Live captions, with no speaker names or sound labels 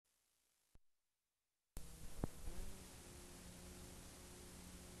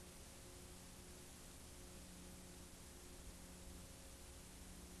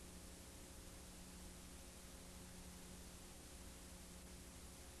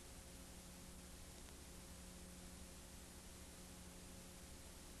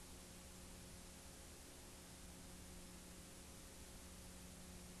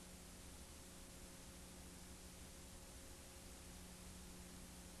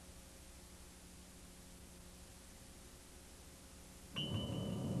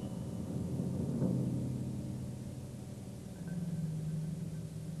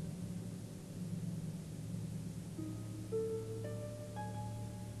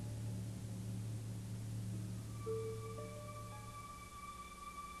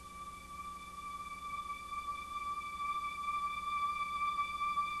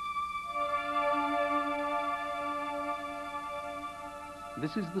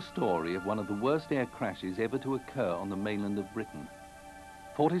This is the story of one of the worst air crashes ever to occur on the mainland of Britain.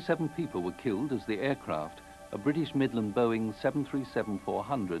 47 people were killed as the aircraft, a British Midland Boeing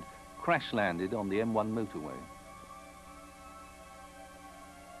 737-400, crash-landed on the M1 motorway.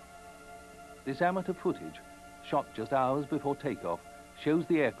 This amateur footage, shot just hours before takeoff, shows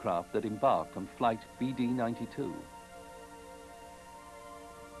the aircraft that embarked on flight BD-92.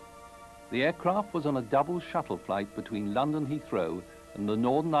 The aircraft was on a double shuttle flight between London Heathrow and the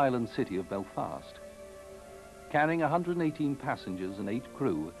Northern Ireland city of Belfast. Carrying 118 passengers and 8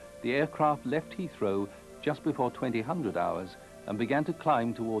 crew, the aircraft left Heathrow just before 2000 hours and began to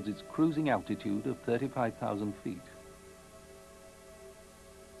climb towards its cruising altitude of 35,000 feet.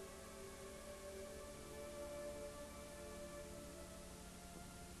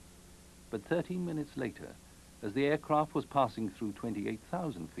 But 13 minutes later, as the aircraft was passing through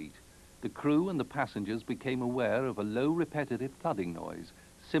 28,000 feet, the crew and the passengers became aware of a low repetitive thudding noise,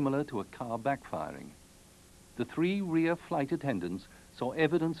 similar to a car backfiring. The 3 rear flight attendants saw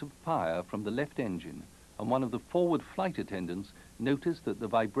evidence of fire from the left engine, and one of the forward flight attendants noticed that the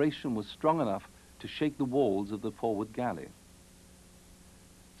vibration was strong enough to shake the walls of the forward galley.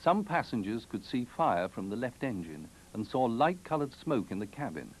 Some passengers could see fire from the left engine and saw light-colored smoke in the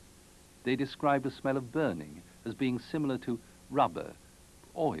cabin. They described a smell of burning as being similar to rubber,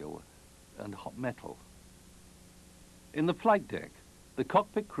 oil, and hot metal. In the flight deck, the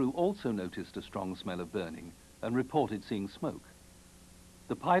cockpit crew also noticed a strong smell of burning and reported seeing smoke.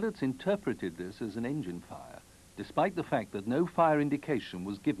 The pilots interpreted this as an engine fire, despite the fact that no fire indication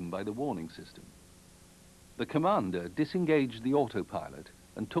was given by the warning system. The commander disengaged the autopilot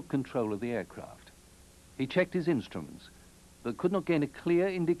and took control of the aircraft. He checked his instruments, but could not gain a clear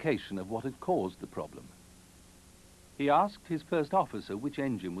indication of what had caused the problem. He asked his first officer which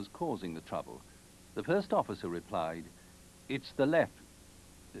engine was causing the trouble. The first officer replied, "It's the left,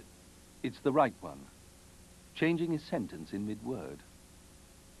 it's the right one," changing his sentence in mid-word.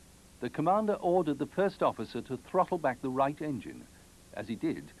 The commander ordered the first officer to throttle back the right engine. As he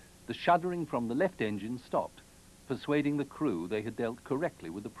did, the shuddering from the left engine stopped, persuading the crew they had dealt correctly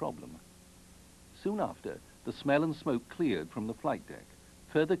with the problem. Soon after, the smell and smoke cleared from the flight deck,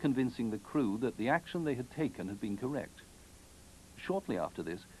 further convincing the crew that the action they had taken had been correct. Shortly after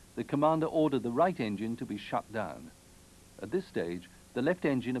this, the commander ordered the right engine to be shut down. At this stage, the left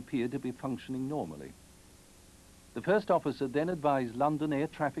engine appeared to be functioning normally. The first officer then advised London Air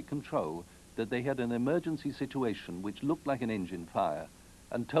Traffic Control that they had an emergency situation which looked like an engine fire,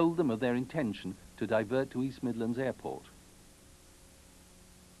 and told them of their intention to divert to East Midlands Airport.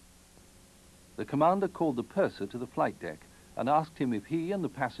 The commander called the purser to the flight deck and asked him if he and the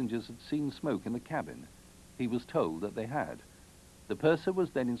passengers had seen smoke in the cabin. He was told that they had. The purser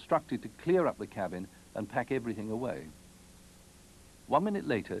was then instructed to clear up the cabin and pack everything away. 1 minute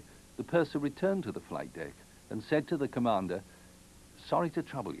later, the purser returned to the flight deck and said to the commander, "Sorry to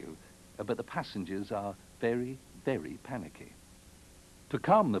trouble you, but the passengers are very, very panicky." To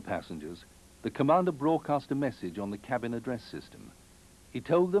calm the passengers, the commander broadcast a message on the cabin address system. He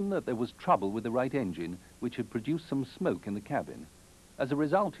told them that there was trouble with the right engine, which had produced some smoke in the cabin. As a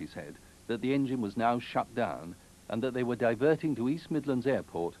result, he said, that the engine was now shut down and that they were diverting to East Midlands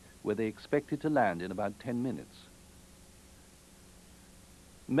Airport, where they expected to land in about 10 minutes.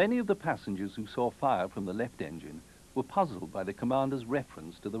 Many of the passengers who saw fire from the left engine were puzzled by the commander's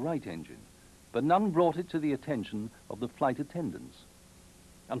reference to the right engine, but none brought it to the attention of the flight attendants.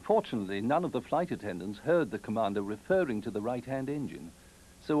 Unfortunately, none of the flight attendants heard the commander referring to the right-hand engine,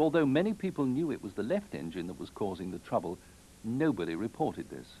 so although many people knew it was the left engine that was causing the trouble, nobody reported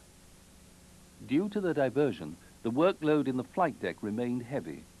this. Due to the diversion, the workload in the flight deck remained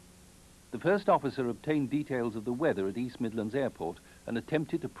heavy. The first officer obtained details of the weather at East Midlands Airport and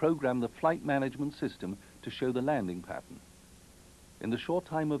attempted to program the flight management system to show the landing pattern. In the short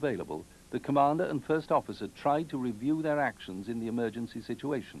time available, the commander and first officer tried to review their actions in the emergency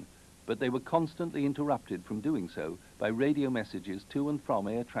situation, but they were constantly interrupted from doing so by radio messages to and from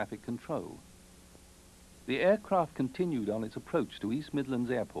air traffic control. The aircraft continued on its approach to East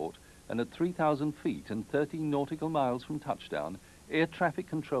Midlands Airport, and at 3,000 feet and 13 nautical miles from touchdown, air traffic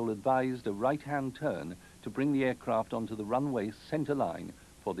control advised a right-hand turn to bring the aircraft onto the runway center line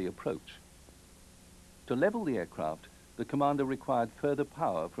for the approach. To level the aircraft, the commander required further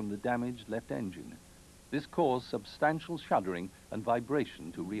power from the damaged left engine. This caused substantial shuddering and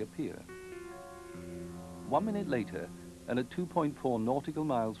vibration to reappear. 1 minute later, and at 2.4 nautical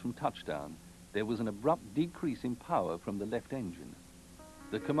miles from touchdown, there was an abrupt decrease in power from the left engine.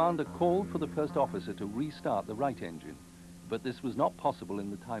 The commander called for the first officer to restart the right engine, but this was not possible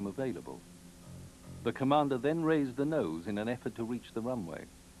in the time available. The commander then raised the nose in an effort to reach the runway.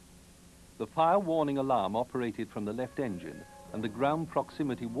 The fire warning alarm operated from the left engine, and the ground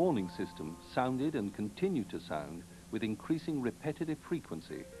proximity warning system sounded and continued to sound with increasing repetitive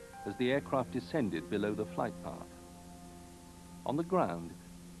frequency as the aircraft descended below the flight path. On the ground,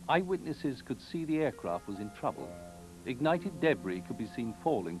 eyewitnesses could see the aircraft was in trouble. Ignited debris could be seen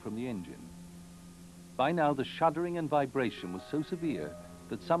falling from the engine. By now, the shuddering and vibration was so severe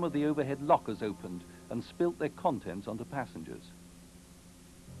that some of the overhead lockers opened and spilt their contents onto passengers.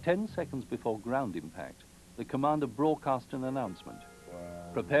 10 seconds before ground impact, the commander broadcast an announcement.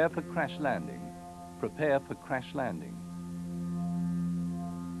 Prepare for crash landing. Prepare for crash landing.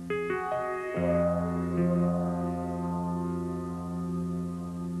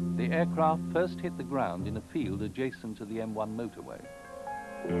 The aircraft first hit the ground in a field adjacent to the M1 motorway.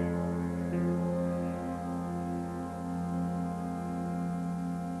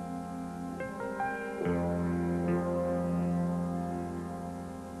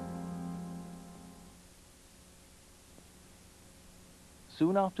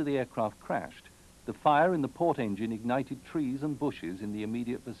 Soon after the aircraft crashed, the fire in the port engine ignited trees and bushes in the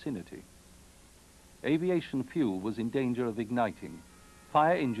immediate vicinity. Aviation fuel was in danger of igniting.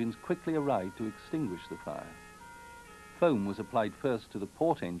 Fire engines quickly arrived to extinguish the fire. Foam was applied first to the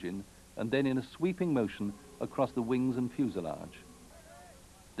port engine and then in a sweeping motion across the wings and fuselage.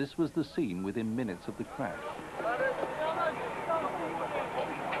 This was the scene within minutes of the crash.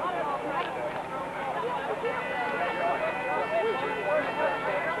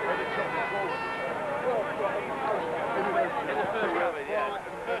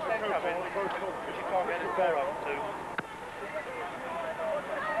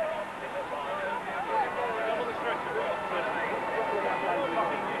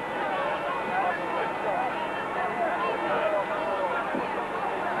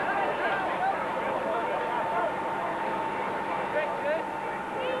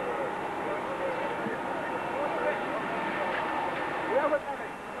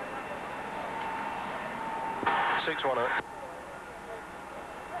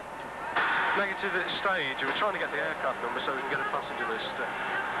 Negative at this stage. We're trying to get the aircraft number so we can get a passenger list.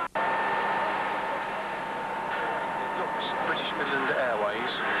 It looks British Midland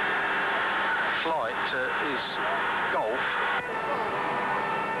Airways. Flight is Golf.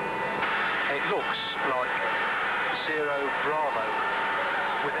 It looks like Zero Bravo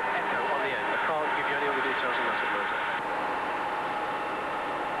with an echo on the end. I can't give you any other details on that at the moment.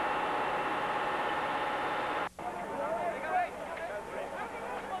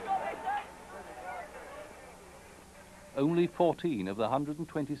 Only 14 of the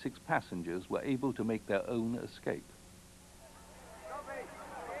 126 passengers were able to make their own escape.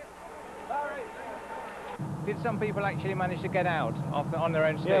 Did some people actually manage to get out on their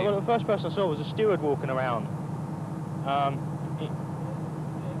own steam? Yeah, well, the first person I saw was a steward walking around.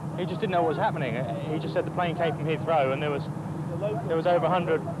 He just didn't know what was happening. He just said the plane came from Heathrow and there was over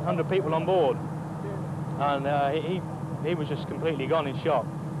 100 people on board. And he was just completely gone in shock.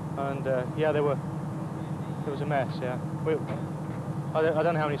 And yeah, it was a mess, yeah. I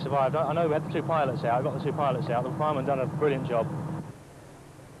don't know how many survived. I know we had the two pilots out. I got the two pilots out. The fireman done a brilliant job.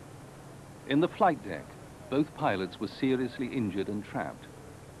 In the flight deck, both pilots were seriously injured and trapped.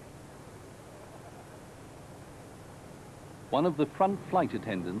 One of the front flight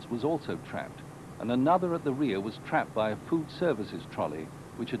attendants was also trapped, and another at the rear was trapped by a food services trolley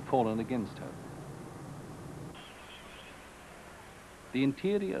which had fallen against her. The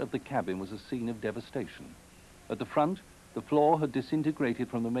interior of the cabin was a scene of devastation. At the front, the floor had disintegrated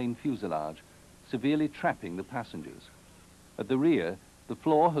from the main fuselage, severely trapping the passengers. At the rear, the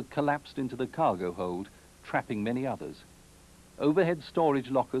floor had collapsed into the cargo hold, trapping many others. Overhead storage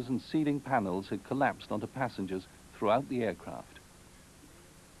lockers and ceiling panels had collapsed onto passengers throughout the aircraft.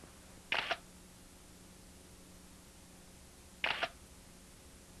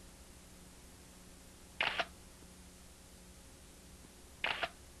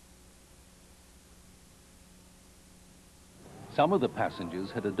 Some of the passengers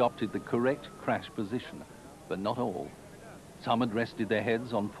had adopted the correct crash position, but not all. Some had rested their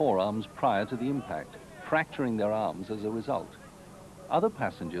heads on forearms prior to the impact, fracturing their arms as a result. Other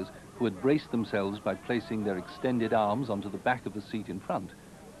passengers who had braced themselves by placing their extended arms onto the back of the seat in front,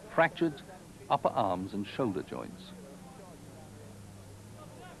 fractured upper arms and shoulder joints.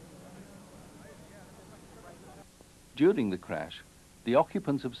 During the crash, the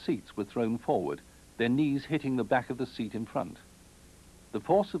occupants of seats were thrown forward, their knees hitting the back of the seat in front. The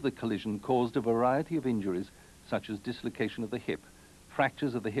force of the collision caused a variety of injuries such as dislocation of the hip,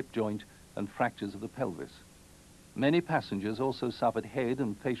 fractures of the hip joint, and fractures of the pelvis. Many passengers also suffered head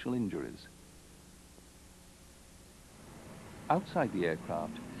and facial injuries. Outside the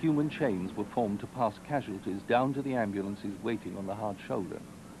aircraft, human chains were formed to pass casualties down to the ambulances waiting on the hard shoulder.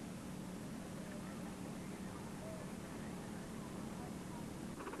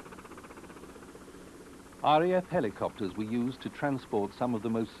 RAF helicopters were used to transport some of the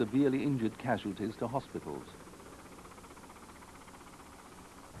most severely injured casualties to hospitals.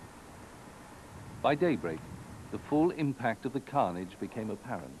 By daybreak, the full impact of the carnage became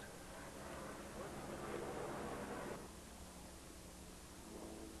apparent.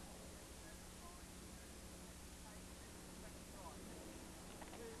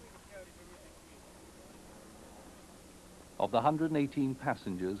 Of the 118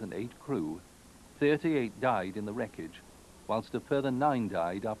 passengers and 8 crew, 38 died in the wreckage, whilst a further 9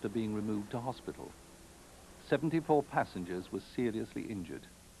 died after being removed to hospital. 74 passengers were seriously injured.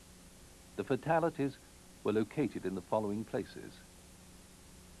 The fatalities were located in the following places.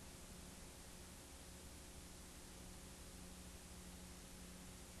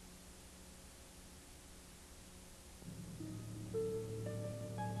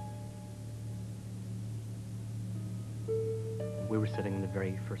 We were sitting in the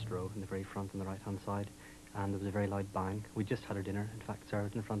very first row, in the very front on the right-hand side, and there was a very loud bang. We just had our dinner, in fact,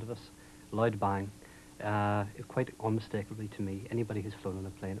 served in front of us. Loud bang. Quite unmistakably to me, anybody who's flown on a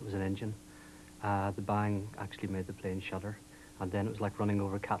plane, it was an engine. The bang actually made the plane shudder, and then it was like running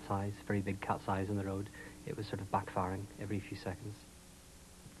over cat's eyes, very big cat's eyes on the road. It was sort of backfiring every few seconds.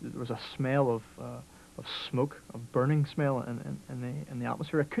 There was a smell of smoke, of burning smell in the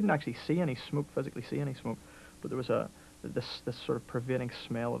atmosphere. I couldn't actually see any smoke, physically see any smoke, but there was this sort of pervading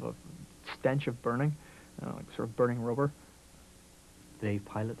smell of a stench of burning, like sort of burning rubber. The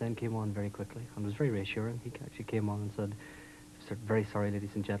pilot then came on very quickly and was very reassuring. He actually came on and said, "Very sorry,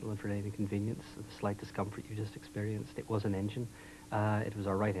 ladies and gentlemen, for any inconvenience, the slight discomfort you just experienced. It was an engine. It was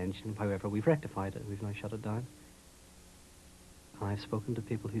our right engine. However, we've rectified it and we've now shut it down." And I've spoken to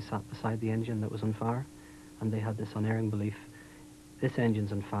people who sat beside the engine that was on fire, and they had this unerring belief: this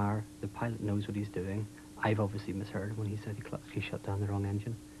engine's on fire, the pilot knows what he's doing. I've obviously misheard when he said he shut down the wrong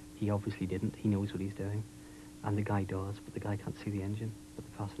engine. He obviously didn't. He knows what he's doing. And the guy does, but the guy can't see the engine, but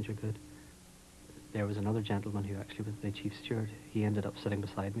the passenger could. There was another gentleman who actually was the chief steward. He ended up sitting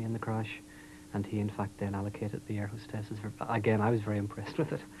beside me in the crash, and he in fact then allocated the air hostesses. Again, I was very impressed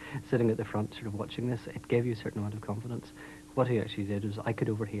with it. Sitting at the front, sort of watching this, it gave you a certain amount of confidence. What he actually did was I could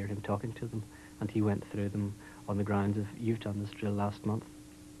overhear him talking to them, and he went through them on the grounds of, "You've done this drill last month.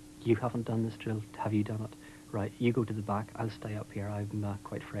 You haven't done this drill. Have you done it? Right, you go to the back. I'll stay up here. I'm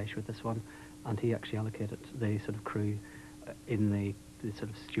quite fresh with this one." And he actually allocated the sort of crew in the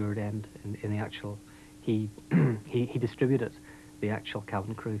sort of steward end, in the actual, he distributed the actual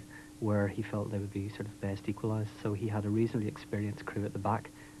cabin crew where he felt they would be sort of best equalised. So he had a reasonably experienced crew at the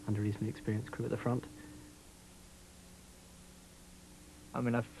back and a reasonably experienced crew at the front. I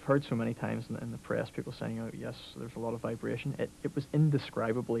mean, I've heard so many times in the press people saying, "Oh, yes, there's a lot of vibration." It was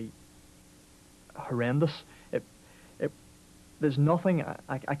indescribably horrendous. There's nothing,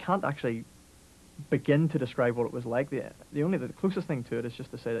 I can't actually begin to describe what it was like. The closest thing to it is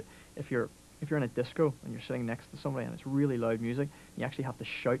just to say that if you're in a disco and you're sitting next to somebody and it's really loud music, you actually have to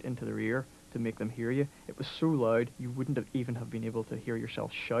shout into their ear to make them hear you. It was so loud you wouldn't even have been able to hear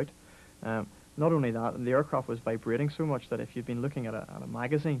yourself shout. Not only that, and the aircraft was vibrating so much that if you'd been looking at a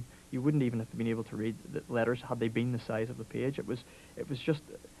magazine, you wouldn't even have been able to read the letters had they been the size of the page. It was just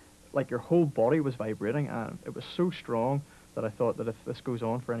like your whole body was vibrating, and it was so strong that I thought that if this goes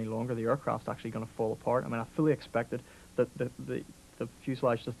on for any longer, the aircraft's actually going to fall apart. I mean, I fully expected that the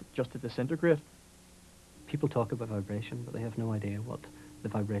fuselage just to disintegrate. People talk about vibration, but they have no idea what the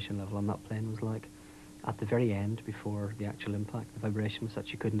vibration level on that plane was like. At the very end, before the actual impact, the vibration was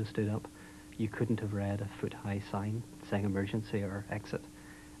such you couldn't have stood up. You couldn't have read a foot-high sign saying emergency or exit.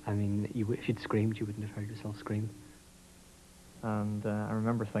 I mean, if you'd screamed, you wouldn't have heard yourself scream. And I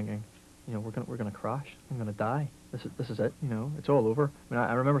remember thinking, you know, we're gonna crash. I'm gonna die. This is it. You know, it's all over. I mean,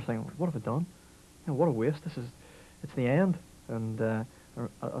 I remember thinking, what have I done? You know, what a waste. It's the end. And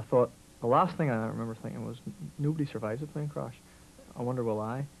I thought the last thing I remember thinking was, nobody survives a plane crash. I wonder will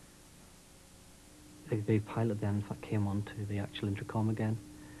I? The pilot then in fact came on to the actual intercom again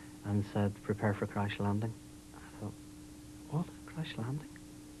and said, "Prepare for crash landing." I thought, what? Crash landing?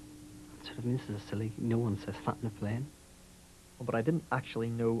 Sort of, this is silly. No one says that in a plane. But I didn't actually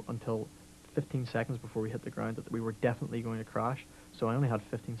know until 15 seconds before we hit the ground that we were definitely going to crash. So I only had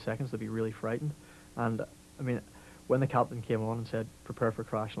 15 seconds to be really frightened. And I mean, when the captain came on and said, "Prepare for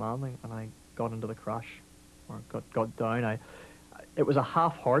crash landing," and I got into the crash, or got down, it was a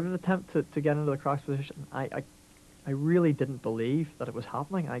half-hearted attempt to get into the crash position. I really didn't believe that it was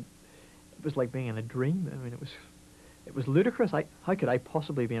happening. It was like being in a dream. I mean, it it was ludicrous. How could I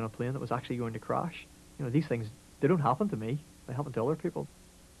possibly be in a plane that was actually going to crash? You know, these things, they don't happen to me. They happen to other people.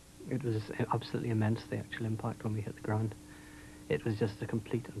 It was absolutely immense, the actual impact when we hit the ground. It was just a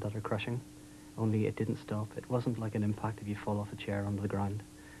complete and utter crushing, only it didn't stop. It wasn't like an impact if you fall off a chair onto the ground.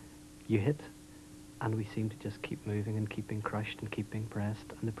 You hit, and we seemed to just keep moving and keep being crushed and keep being pressed,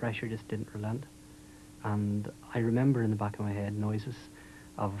 and the pressure just didn't relent. And I remember in the back of my head noises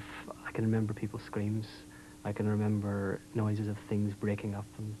of, I can remember people's screams, I can remember noises of things breaking up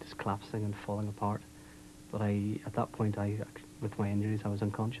and just collapsing and falling apart. But at that point, with my injuries, I was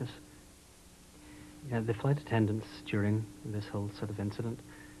unconscious. Yeah, the flight attendants during this whole sort of incident,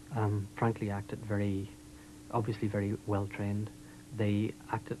 frankly, acted obviously very well trained. They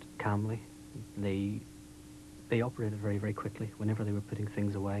acted calmly. They operated very, very quickly. Whenever they were putting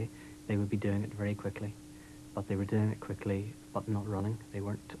things away, they would be doing it very quickly. But they were doing it quickly, but not running. They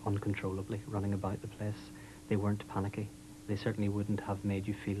weren't uncontrollably running about the place. They weren't panicky. They certainly wouldn't have made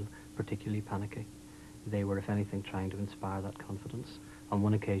you feel particularly panicky. They were, if anything, trying to inspire that confidence. On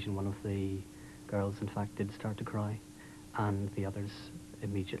one occasion, one of the girls, in fact, did start to cry, and the others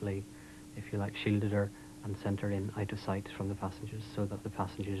immediately, if you like, shielded her and sent her in out of sight from the passengers, so that the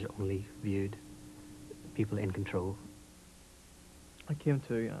passengers only viewed people in control. I came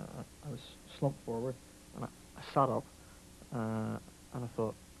to, I was slumped forward, and I sat up, and I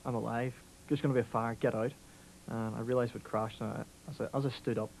thought, I'm alive, there's going to be a fire, get out. And I realised we'd crashed, and as I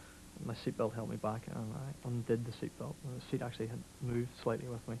stood up, my seatbelt held me back, and I undid the seatbelt. The seat actually had moved slightly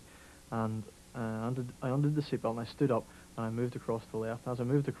with me, and I undid the seatbelt, and I stood up, and I moved across to the left. As I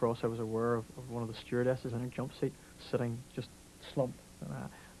moved across, I was aware of one of the stewardesses in her jump seat, sitting just slumped.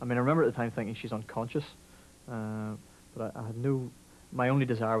 And I remember at the time thinking she's unconscious, but I had my only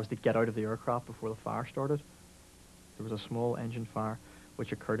desire was to get out of the aircraft before the fire started. There was a small engine fire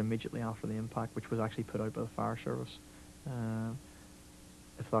which occurred immediately after the impact, which was actually put out by the fire service.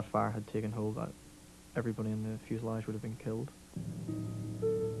 If that fire had taken hold, everybody in the fuselage would have been killed.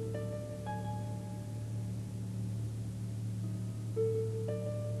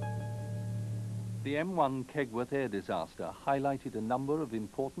 The M1 Kegworth air disaster highlighted a number of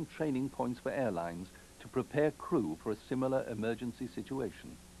important training points for airlines to prepare crew for a similar emergency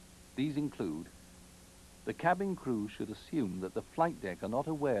situation. These include: the cabin crew should assume that the flight deck are not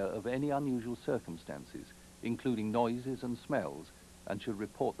aware of any unusual circumstances, including noises and smells, and should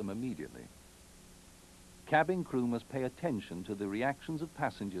report them immediately. Cabin crew must pay attention to the reactions of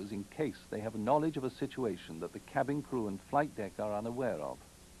passengers in case they have knowledge of a situation that the cabin crew and flight deck are unaware of.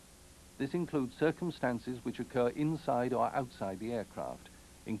 This includes circumstances which occur inside or outside the aircraft,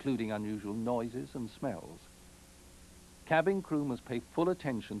 including unusual noises and smells. Cabin crew must pay full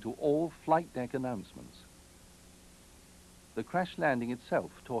attention to all flight deck announcements. The crash landing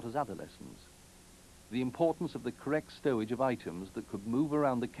itself taught us other lessons. The importance of the correct stowage of items that could move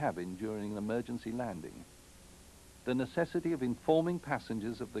around the cabin during an emergency landing. The necessity of informing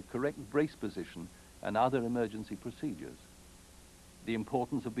passengers of the correct brace position and other emergency procedures. The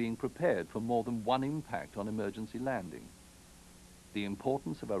importance of being prepared for more than one impact on emergency landing. The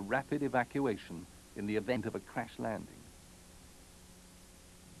importance of a rapid evacuation in the event of a crash landing.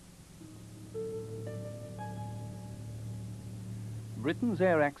 Britain's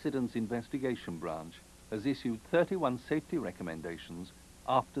Air Accidents Investigation Branch has issued 31 safety recommendations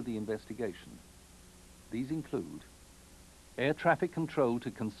after the investigation. These include: air traffic control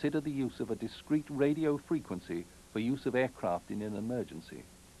to consider the use of a discrete radio frequency for use of aircraft in an emergency.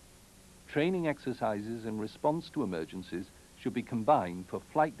 Training exercises in response to emergencies should be combined for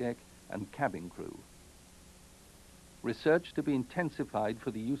flight deck and cabin crew. Research to be intensified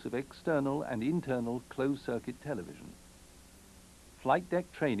for the use of external and internal closed-circuit television. Flight deck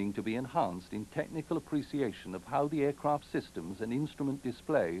training to be enhanced in technical appreciation of how the aircraft systems and instrument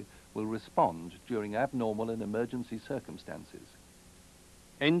display will respond during abnormal and emergency circumstances.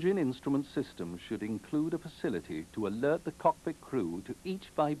 Engine instrument systems should include a facility to alert the cockpit crew to each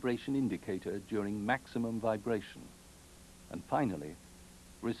vibration indicator during maximum vibration. And finally,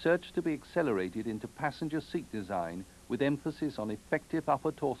 research to be accelerated into passenger seat design with emphasis on effective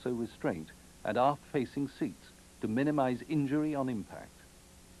upper torso restraint and aft-facing seats to minimize injury on impact.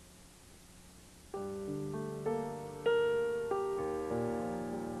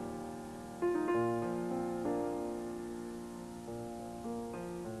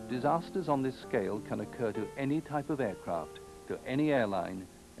 Disasters on this scale can occur to any type of aircraft, to any airline,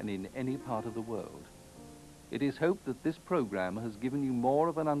 and in any part of the world. It is hoped that this program has given you more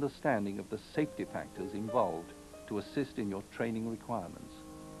of an understanding of the safety factors involved to assist in your training requirements.